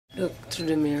Look through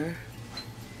the mirror.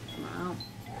 Wow.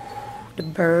 The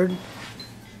bird.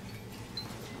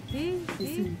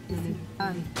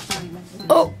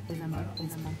 Oh!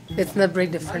 Let's not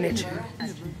break the furniture.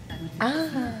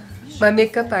 Ah! My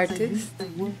makeup artist.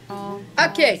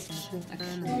 Okay!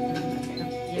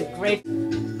 You're great.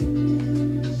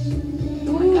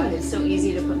 Oh my god, it's so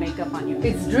easy to put makeup on you.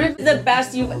 It's drip. The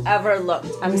best you've ever looked.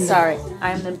 I'm sorry.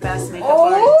 I'm the best makeup Oh!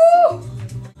 artist.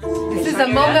 This is the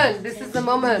moment. This is the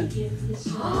moment.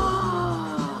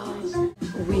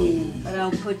 Oui. But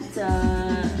I'll put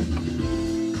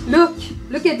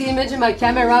Look at the image in my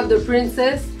camera of the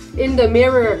princess in the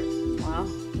mirror. wow.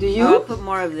 Do you? I'll put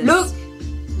more of this. Look!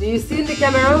 Do you see in the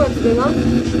camera what's going on?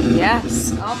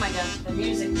 Yes. Oh my god, the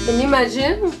music. Can you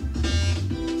imagine?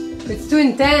 It's too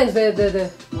intense.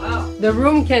 Wow. The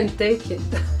room can't take it.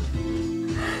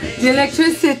 The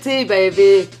electricity,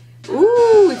 baby.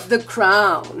 Ooh, it's the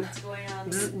crown. What's going on?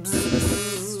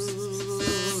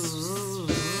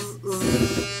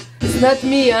 It's not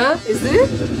me, huh? Is it?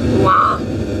 Wow.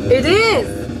 It is.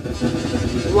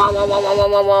 Wow, wow, wow, wow, wow,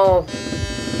 wow, wow.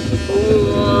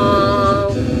 Wow.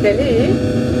 Kelly,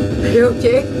 are you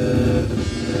okay?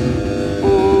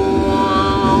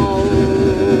 Wow.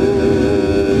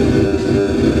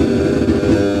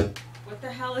 What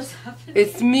the hell is happening?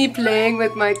 It's me playing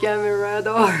with my camera.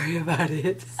 Don't worry about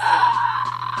it.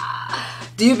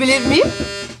 Do you believe me?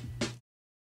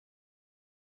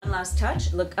 One last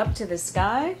touch. Look up to the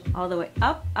sky. All the way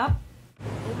up, up.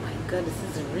 Oh my god, this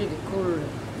is a really cool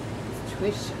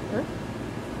situation, huh?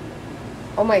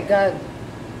 Oh my god.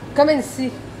 Come and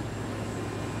see.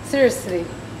 Seriously.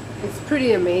 It's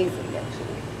pretty amazing,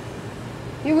 actually.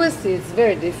 You will see, it's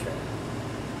very different.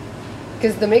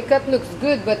 Because the makeup looks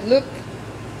good, but look.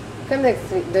 Come next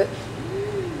to me.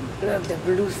 Look, the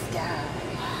blue sky.